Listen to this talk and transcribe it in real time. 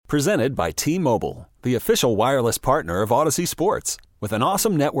Presented by T-Mobile, the official wireless partner of Odyssey Sports. With an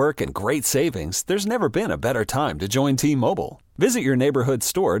awesome network and great savings, there's never been a better time to join T-Mobile. Visit your neighborhood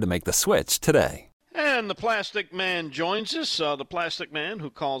store to make the switch today. And the Plastic Man joins us, the Plastic Man who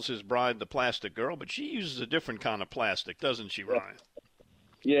calls his bride the Plastic Girl, but she uses a different kind of plastic, doesn't she, Ryan?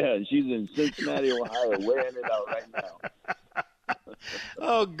 Yeah, she's in Cincinnati, Ohio, wearing it out right now.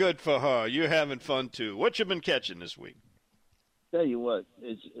 Oh, good for her. You're having fun, too. What you been catching this week? Tell you what,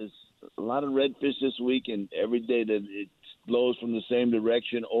 it's a lot of redfish this week, and every day that it blows from the same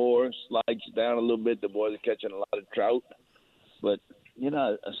direction or slides down a little bit, the boys are catching a lot of trout. But, you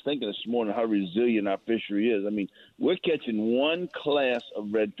know, I was thinking this morning how resilient our fishery is. I mean, we're catching one class of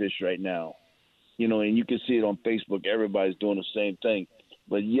redfish right now, you know, and you can see it on Facebook. Everybody's doing the same thing.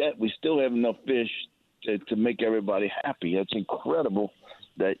 But yet we still have enough fish to make everybody happy. It's incredible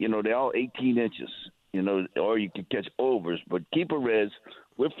that, you know, they're all 18 inches. You know, or you can catch overs. But keeper reds,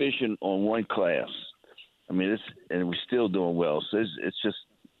 we're fishing on one class. I mean, and we're still doing well. So it's just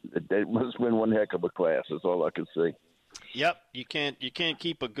they must win one heck of a class. That's all I can say. Yep, you can't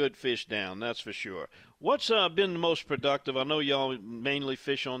keep a good fish down. That's for sure. What's been the most productive? I know y'all mainly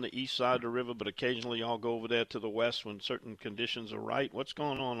fish on the east side of the river, but occasionally y'all go over there to the west when certain conditions are right. What's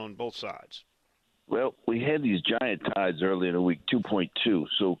going on both sides? Well, we had these giant tides early in the week, 2.2.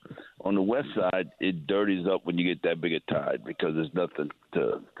 So on the west side, it dirties up when you get that big a tide because there's nothing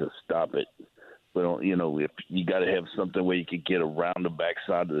to stop it. But, you know, if you got to have something where you can get around the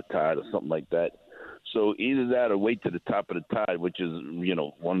backside of the tide or something like that. So either that or wait to the top of the tide, which is, you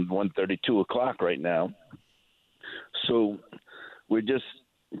know, 1:32 o'clock right now. So we're just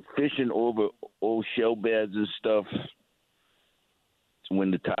fishing over old shell beds and stuff. When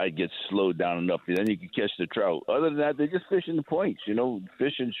the tide gets slowed down enough, then you can catch the trout. Other than that, they're just fishing the points, you know,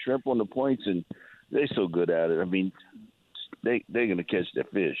 fishing shrimp on the points, and they're so good at it. I mean, they're going to catch their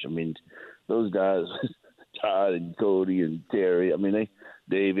fish. I mean, those guys, Todd and Cody and Terry, I mean,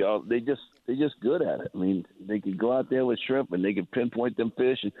 they're just good at it. I mean, they can go out there with shrimp and they can pinpoint them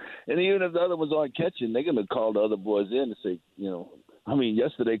fish, and even if the other ones aren't catching, they're going to call the other boys in and say, you know, I mean,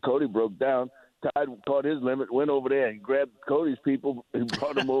 yesterday Cody broke down. Todd caught his limit, went over there and grabbed Cody's people and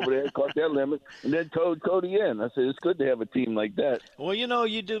brought them over there, caught their limit, and then towed Cody in. I said, it's good to have a team like that. Well, you know,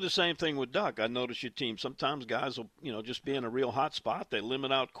 you do the same thing with duck. I notice your team. Sometimes guys will, you know, just be in a real hot spot. They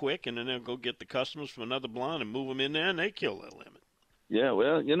limit out quick, and then they'll go get the customers from another blind and move them in there, and they kill their limit. Yeah,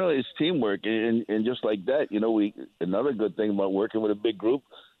 well, you know, it's teamwork, and just like that, you know, another good thing about working with a big group,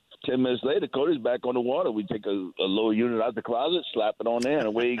 10 minutes later, Cody's back on the water. We take a lower unit out the closet, slap it on there, and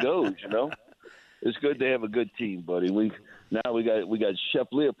away he goes, you know. It's good to have a good team, buddy. We got Chef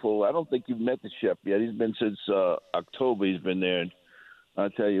Leopold. I don't think you've met the chef yet. He's been since October. He's been there, and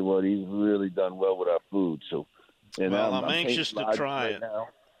I'll tell you what, he's really done well with our food. So, and well, I'm anxious to try it. Now.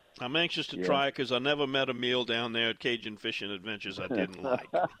 I'm anxious to try it because I never met a meal down there at Cajun Fishing Adventures I didn't like.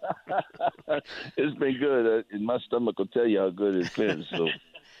 It's been good, and my stomach will tell you how good it's been. So.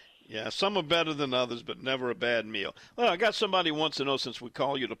 Yeah, some are better than others, but never a bad meal. Well, I got somebody who wants to know, since we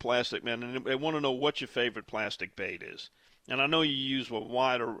call you the Plastic Man, and they want to know what your favorite plastic bait is. And I know you use a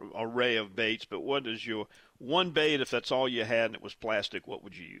wide array of baits, but what is your one bait, if that's all you had and it was plastic, what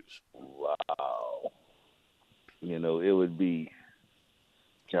would you use? Wow. You know, it would be,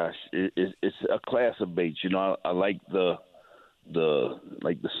 gosh, it's a class of baits. You know, I like the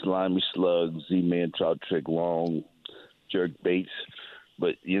slimy slug, Z-Man, trout trick, long jerk baits.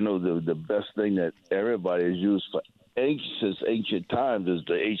 But, you know, the best thing that everybody has used for since ancient times is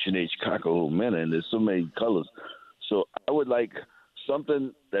the H&H Cockahoo minnow, and there's so many colors. So I would like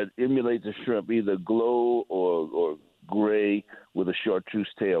something that emulates a shrimp, either glow or gray with a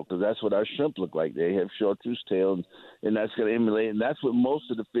chartreuse tail, because that's what our shrimp look like. They have chartreuse tail, and that's going to emulate, and that's what most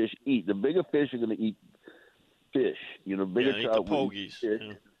of the fish eat. The bigger fish are going to eat fish. You know, bigger trout will eat fish.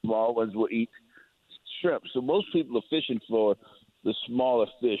 Yeah. Small ones will eat shrimp. So most people are fishing for the smaller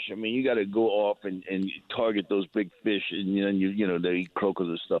fish. I mean, you got to go off and target those big fish, and then you know they eat croakers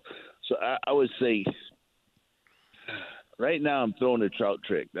and stuff. So I would say right now I'm throwing a trout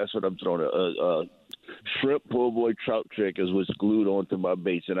trick. That's what I'm throwing. A shrimp po' boy trout trick is what's glued onto my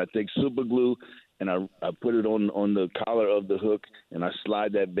baits, and I take super glue and I put it on the collar of the hook, and I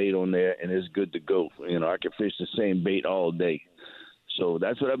slide that bait on there, and it's good to go. You know, I can fish the same bait all day. So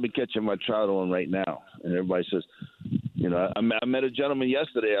that's what I've been catching my trout on right now. And everybody says, you know, I met a gentleman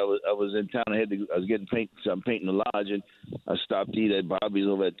yesterday. I was in town. I was getting paint. So I'm painting the lodge, and I stopped to eat at Bobby's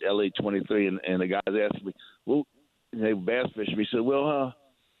over at LA 23. And the guys asked me, well, they bass fishing me. Said, well,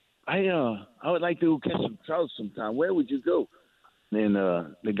 I would like to catch some trout sometime. Where would you go? And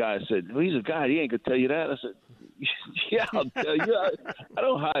the guy said, well, he's a guy. He ain't gonna tell you that. I said, Yeah, I'll tell you. I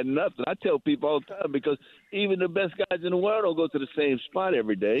don't hide nothing. I tell people all the time because even the best guys in the world don't go to the same spot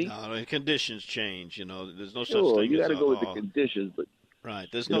every day. No, the conditions change. There's no such Sure, thing. You got to go with the conditions, but right.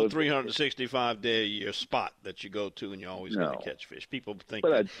 There's no 365-day-a-year spot that you go to and you're always going to catch fish. People think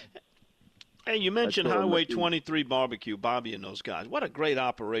that. Hey, you mentioned Highway 23 Barbecue, Bobby and those guys. What a great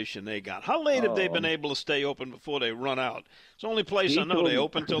operation they got. How late have they been able to stay open before they run out? It's the only place I know they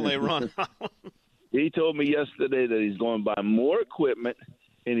open until they run out. He told me yesterday that he's going to buy more equipment,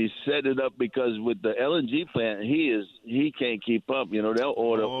 and he set it up because with the LNG plant, he can't keep up. They'll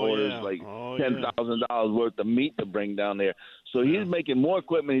orders like $10,000 worth of meat to bring down there. So he's making more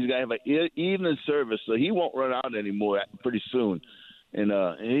equipment. He's got to have an evening service, so he won't run out anymore pretty soon. And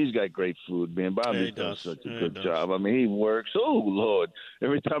he's got great food, man. Bobby's done such a good job. I mean, he works. Oh, Lord.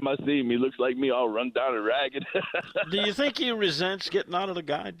 Every time I see him, he looks like me all run down and ragged. Do you think he resents getting out of the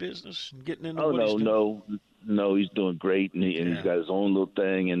guide business and getting into what he's doing? No, he's doing great, and he's got his own little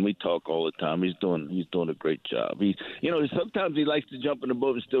thing, and we talk all the time. He's doing a great job. Sometimes he likes to jump in the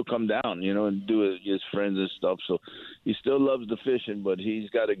boat and still come down, and do it with his friends and stuff. So he still loves the fishing, but he's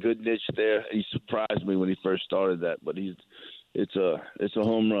got a good niche there. He surprised me when he first started that, but it's a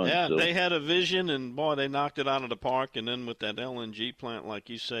home run. Yeah, so. They had a vision, and boy, they knocked it out of the park. And then with that LNG plant, like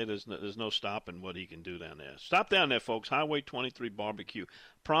you say, there's no stopping what he can do down there. Stop down there, folks. Highway 23 Barbecue.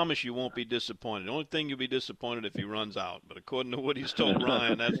 Promise you won't be disappointed. The only thing you'll be disappointed if he runs out. But according to what he's told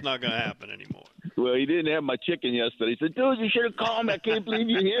Ryan, that's not going to happen anymore. Well, he didn't have my chicken yesterday. He said, dude, you should have called me. I can't believe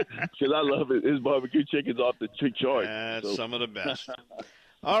you're here. Because I love it. His barbecue chicken's off the chart. That's some of the best.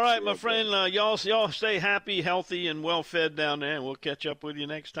 All right, my friend, y'all stay happy, healthy, and well-fed down there, and we'll catch up with you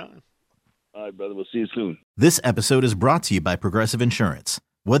next time. All right, brother. We'll see you soon. This episode is brought to you by Progressive Insurance.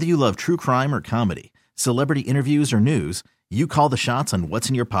 Whether you love true crime or comedy, celebrity interviews or news, you call the shots on what's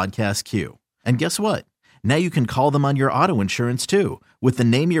in your podcast queue. And guess what? Now you can call them on your auto insurance, too, with the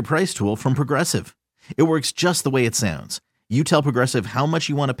Name Your Price tool from Progressive. It works just the way it sounds. You tell Progressive how much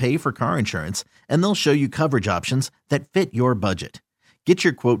you want to pay for car insurance, and they'll show you coverage options that fit your budget. Get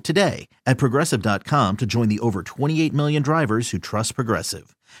your quote today at Progressive.com to join the over 28 million drivers who trust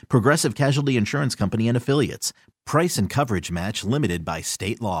Progressive. Progressive Casualty Insurance Company and Affiliates. Price and coverage match limited by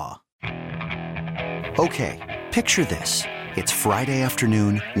state law. Okay, picture this. It's Friday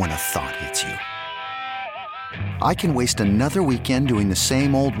afternoon when a thought hits you. I can waste another weekend doing the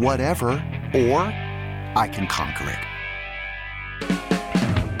same old whatever, or I can conquer it.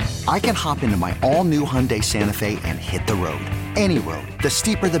 I can hop into my all-new Hyundai Santa Fe and hit the road. Any road. The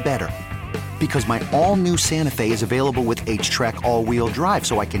steeper, the better. Because my all-new Santa Fe is available with H-Track all-wheel drive,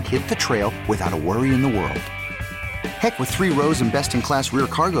 so I can hit the trail without a worry in the world. Heck, with 3 rows and best-in-class rear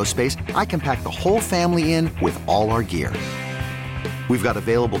cargo space, I can pack the whole family in with all our gear. We've got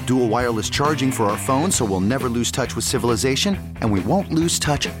available dual wireless charging for our phones, so we'll never lose touch with civilization, and we won't lose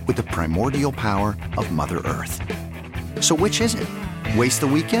touch with the primordial power of Mother Earth. So which is it? Waste the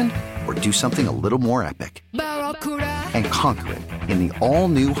weekend or do something a little more epic? And conquer it in the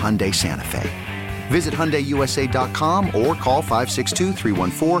all-new Hyundai Santa Fe. Visit HyundaiUSA.com or call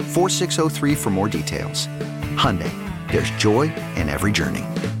 562-314-4603 for more details. Hyundai, there's joy in every journey.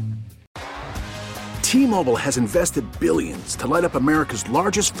 T-Mobile has invested billions to light up America's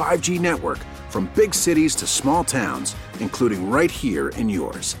largest 5G network, from big cities to small towns, including right here in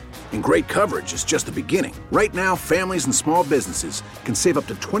yours. And great coverage is just the beginning. Right now, families and small businesses can save up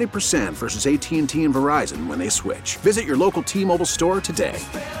to 20% versus AT&T and Verizon when they switch. Visit your local T-Mobile store today.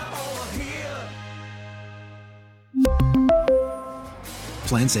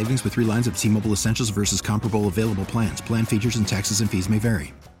 Plan savings with 3 lines of T-Mobile Essentials versus comparable available plans. Plan features and taxes and fees may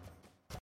vary.